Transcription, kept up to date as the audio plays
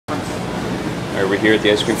Alright, we're here at the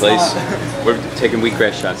ice cream place. We're taking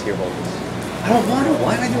wheatgrass shots here, hold this. I don't want to.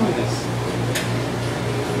 Why am I doing this?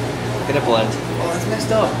 Get a blend. Oh, that's messed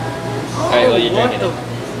up. Alright, well, you're drinking it.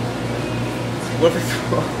 What if it's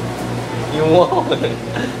wrong? You won't.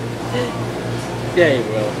 Yeah, you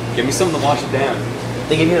will. Give me something to wash it down.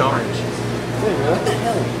 They give you an orange. Wait, really? What the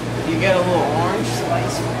hell? You get a little orange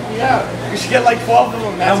slice? Yeah. You should get like 12 of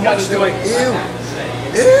them. That's got to do it. Ew.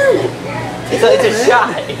 Ew. It's a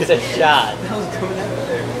shot. It's a shot. What the hell's going on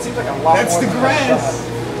there? It seems like a lot. That's the grass.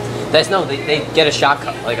 That's no. They get a shot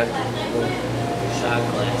cup, like a shot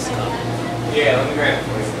glass cup. Yeah, let me grab it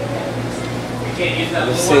for you. You can't use that.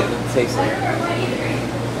 Let's see what it tastes like.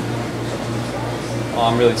 Oh,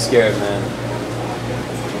 I'm really scared, man.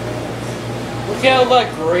 Look at all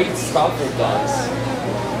that great stuff it does.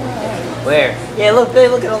 Where? Yeah, look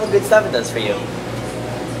at all the good stuff it does for you.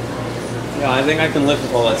 Yeah, I think I can live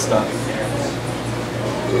with all that stuff.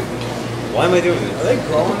 Why am I doing this? Are they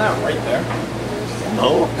growing that right there?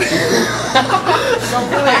 No.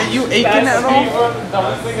 Are you aching at all?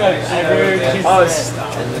 Oh,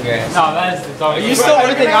 stop. That's the grass. No, that's the dog. You still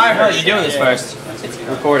everything I heard. You're doing this first. It's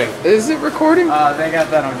recording. Is it recording? They got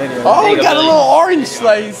that on video. Oh, we got a little orange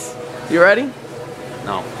slice. You ready?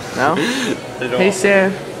 No. No? Hey,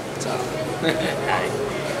 Sam.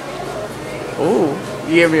 Ooh,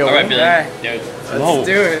 you gave me a Alright, wink. Billy. Let's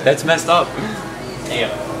do it. That's messed up. There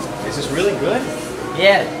you go. Is this really good?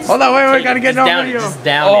 Yeah. Hold on, wait, gotta get no video. Just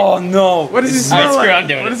down Oh no. What does it smell like? I'm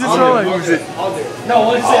doing What it. does it smell like?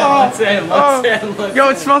 No, let's Yo,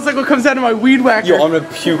 it smells like what comes out of my weed whacker. Yo, I'm gonna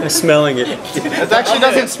puke smelling it. It actually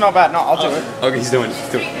doesn't smell bad. No, I'll do it. Okay, he's doing it. He's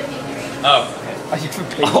doing it. Oh. Are you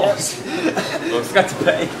paid Oh. yet? Folks got to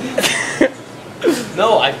pay.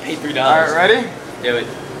 No, I paid $3. Alright, ready? Do it.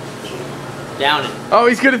 Down it. Oh,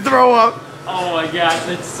 he's gonna throw up. Oh my god,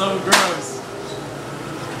 that's so gross.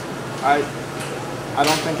 I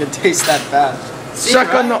don't think it tastes that bad.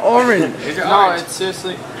 Suck on the orange. No, it's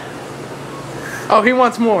seriously, Oh, he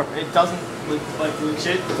wants more. it doesn't look like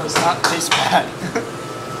legit. It does not taste bad.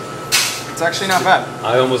 It's actually not bad.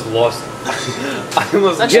 I almost lost. I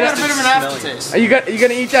almost It's actually lost got a bit of an aftertaste. Are you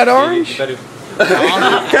gonna eat that orange?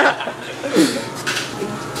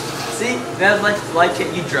 See, that's like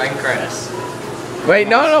it. You drank grass. Wait,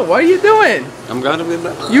 no, what are you doing? I'm gonna be.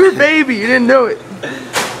 You were a baby, you didn't do it.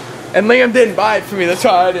 And Liam didn't buy it for me, that's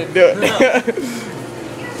why I didn't do it.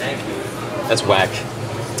 Thank you. That's whack.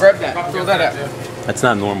 Grab that, throw that out. That's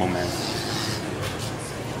not normal, man.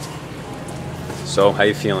 So, how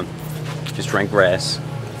you feeling? Just drank grass.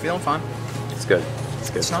 Feeling fine. It's good. It's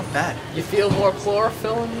good. It's not bad. You feel more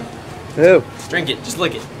chlorophyll in you? Ew. Drink it. Just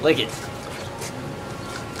lick it. Lick it.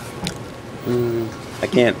 I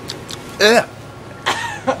can't. Yeah.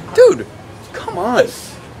 Dude, come on.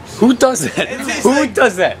 Who does that? Who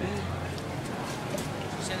does that?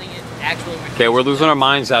 Sending it actually. Okay, we're losing our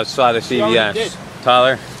minds outside of CVS.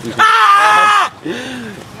 Tyler.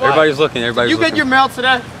 Everybody's looking. Everybody's You looking. get your mail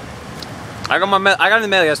today? I got my mail. I got it in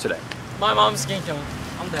the mail yesterday. My mom's skin tone.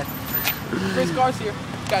 I'm dead. Chris Garrs here.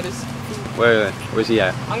 Got his. Wait. Where's he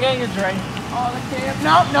at? I'm getting a drink. Oh, the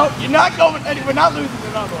camp. No, you're not going anywhere. We're not losing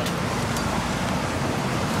another one.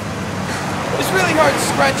 It's really hard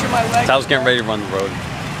scratching my leg. Tyler's getting ready to run the road.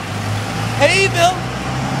 Hey, Bill.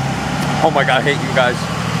 Oh my God, I hate you guys.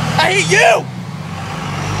 I hate you.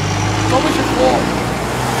 What was your fault?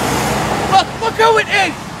 Look who it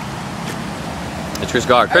is. It's Chris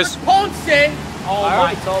Garrs. Chris. Ponce. Oh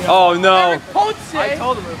my god. Oh no. Ponce. I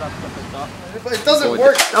told him about stuff like that. It doesn't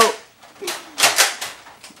work. Oh.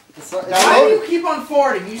 Why do you keep on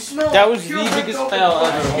farting? You smell. That like was pure the biggest dope fail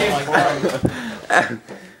and ever. fire.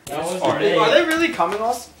 That was Are they really coming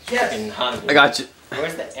us? Yes. I got you.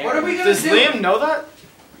 Where's the air? What are we gonna Does do? Liam know that?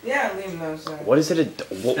 Yeah, Liam knows that. What is it?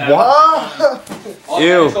 What? Ew.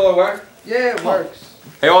 Ew. Yeah, it works.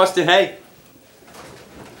 Hey Austin. Hey.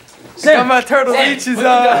 Got my turtle leeches on.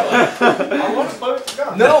 I want to play with the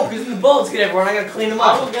gun. No, because the bullets get everywhere and I gotta clean them I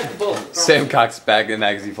up. will get the bullets. Sam Cox back in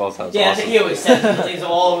Magazine Falls House. Yeah, I Awesome. think he always says he leaves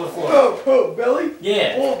them all over the floor. Who, Billy?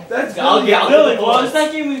 Yeah. Oh, that's I'll Billy. get Billy, the what was bullets.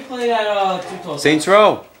 that game we played at 212? Saints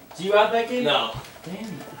Row. Do you have that game? No. Damn.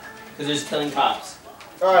 Because they're just killing cops.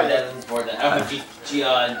 Alright. That doesn't support that. I don't have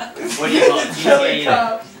what do you call it? GTA either. I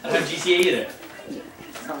don't have GTA either.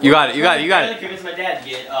 You got it. You got it. I convinced my dad to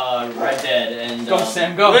get Red Dead and. Go,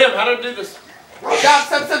 Sam, go. Liam, how do I do this?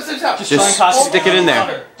 Stop. Just stick it in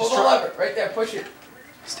there. Hold the lever. Right there, push it.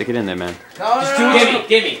 Stick it in there, man. No.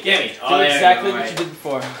 Give me. Oh, Do there exactly you go, what you did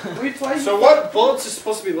before. We play. So what bullets is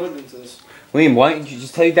supposed to be loaded into this? Liam, why don't you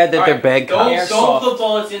just tell your dad that they're bad Don't cops? put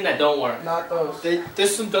bullets in that don't work. Not those.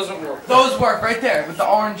 This one doesn't work. Those work right there with the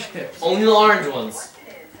orange tips. Only the orange ones.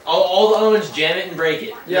 All the other ones jam it and break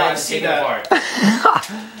it. Yeah, I Just see take it that.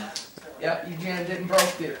 apart. Yep, you jammed it and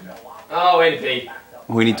broke it. Oh, wait a minute.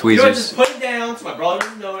 We need You know, tweezers. just put it down so my brother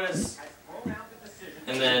doesn't notice.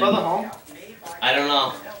 And then, Brother home? I don't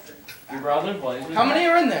know. Your brother plays. How many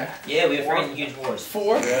are in there? Yeah, we have freaking huge wars.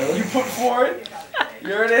 4? You put 4 in?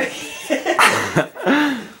 You're an idiot.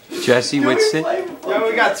 Jesse Whitsit. Yeah,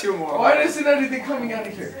 we got 2 more. Why isn't anything coming out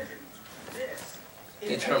of here?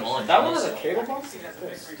 You turn them on. That one has a cable box?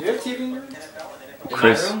 Do you have TV in your room? In my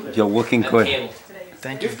Chris, room, you're looking I have good. cable.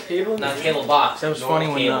 Thank Do you. you have cable in Not your a cable box. That was normal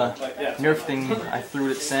funny when cable. Yeah. Nerf thing, I threw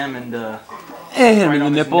it at Sam and Hit him right in the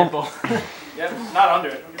on his nipple. Yeah, not under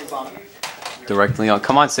it. It's on it. Directly on.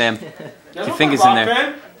 Come on, Sam. You Your fingers in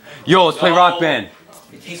there. Yo, let's play No. Rock Band.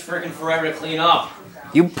 It takes freaking forever to clean up.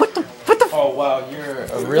 You put the. oh wow, you're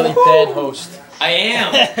a really bad host. I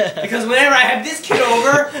am. Because whenever I have this kid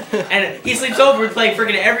over, and he sleeps over, we play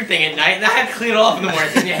freaking everything at night, and I have to clean it off in the morning.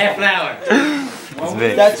 It takes me half an hour. It's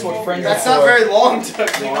big. That's what friends That's are not for. very long to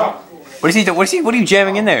clean up. What is he? What are you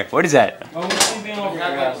jamming in there? What is that? Metal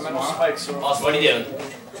spikes. So. Boss, what are you doing?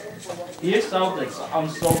 Here's something. I'm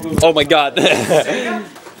so good. Oh my God. No.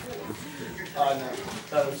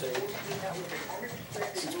 That was it.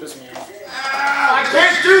 This is pissing me off. I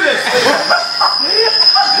can't do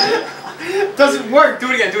this! Doesn't work. Do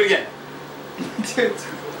it again. Do it again.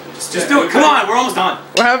 Just do it. Come on, we're almost done.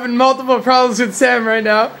 We're having multiple problems with Sam right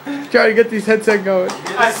now. Trying to get these headsets going.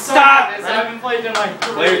 I stop! I haven't played in like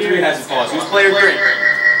 3 Player 3 has to pause. Who's player 3?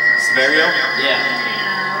 Saverio?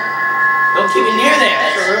 Yeah. Don't keep it near there.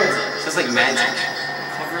 That ruins it. It's just like magic.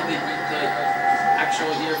 Cover the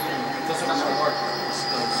actual earphone. It doesn't really work.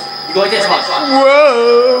 You go like this, watch.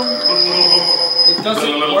 Whoa! It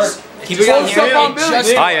doesn't work. Keep it down Close here. up on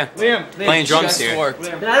Billy. Hiya. Liam, Playing drums here. Worked. I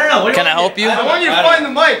don't know. What do Can you I want help to you? do? I want you to find the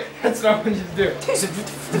mic. That's what I want you to do.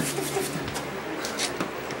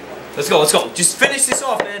 Let's go. Let's go. Just finish this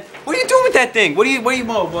off, man. What are you doing with that thing? Where are you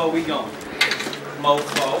going?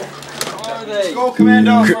 Mofo. Are they? Go,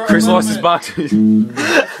 Commando. Chris lost his boxers. I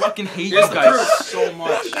fucking hate you guys so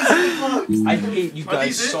much. I hate you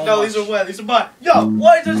guys so much. These are wet. These are mine. Yo,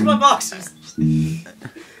 why are those my boxers?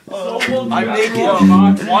 I'm naked.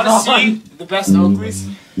 Want to see the best Oakleys?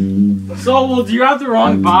 So, well, do you have the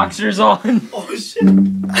wrong boxers on? Oh shit!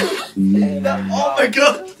 Oh my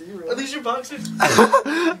god! Are these your boxers?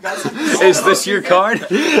 Is this your card?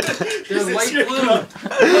 They're light blue.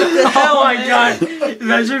 Oh my god.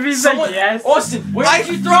 That should be like yes. Austin, where did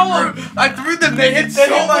you throw them? I threw them, they hit so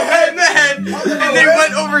my head in the head, and they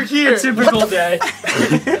went over here. Typical day.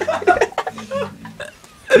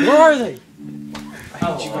 Where are they? I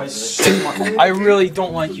hate you guys so much. I really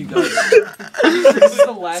don't like you guys. This is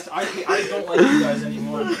the last. I don't like you guys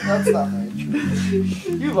anymore. That's not right.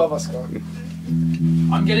 You love us, Gar.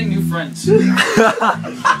 I'm getting new friends.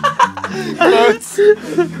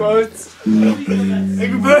 Quotes.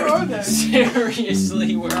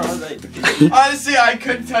 Seriously, where are they? Honestly, I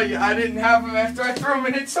couldn't tell you. I didn't have them after I threw them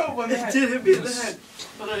and hit someone in the head. It did hit me in the head,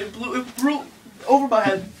 but it blew over my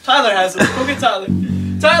head. Tyler has them. Go get Tyler.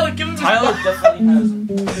 Tyler, give him his Tyler definitely has them.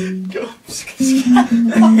 Go.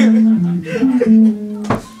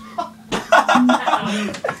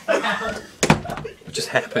 What just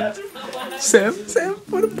happened? Sam,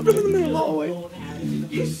 put him in the hallway.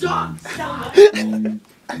 You suck.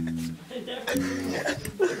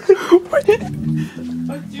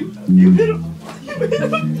 You hit him.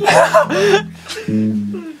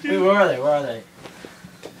 Wait, where are they? Where are they?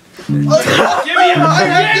 Give me him.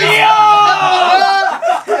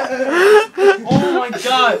 Oh my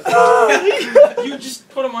god! You just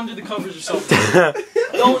put them under the covers or something.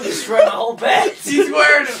 Don't destroy my whole bed. He's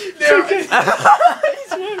wearing them. Damn it.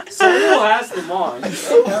 So who has them on?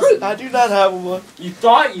 I do not have one. You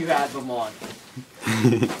thought you had them on.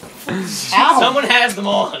 Someone has them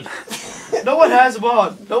on. No one has them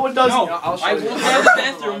on. No one does. No, I'll show I you. walked out of the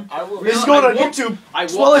bathroom. This is going on YouTube. I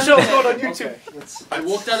Swallow walked Show out is going on YouTube. I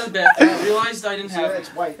walked out of the bathroom, realized I didn't have it. It's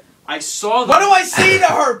white. I saw them. What do I say to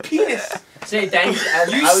her? Penis. Say thanks. I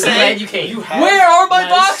You was say glad you came. you have. Where are my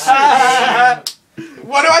boxers?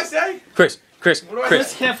 What do I say? Chris. Chris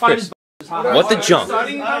can't find his What the jump?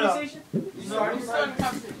 starting conversation.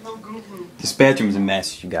 This bathroom's a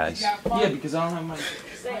mess, you guys. Yeah, because I don't have my.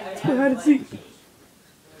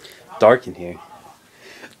 Dark in here.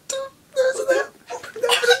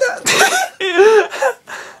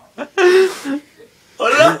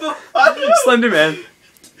 Slender Man.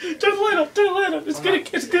 Turn the light up. Turn the light up. It's good.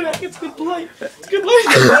 It's good. It's good light. It's good light.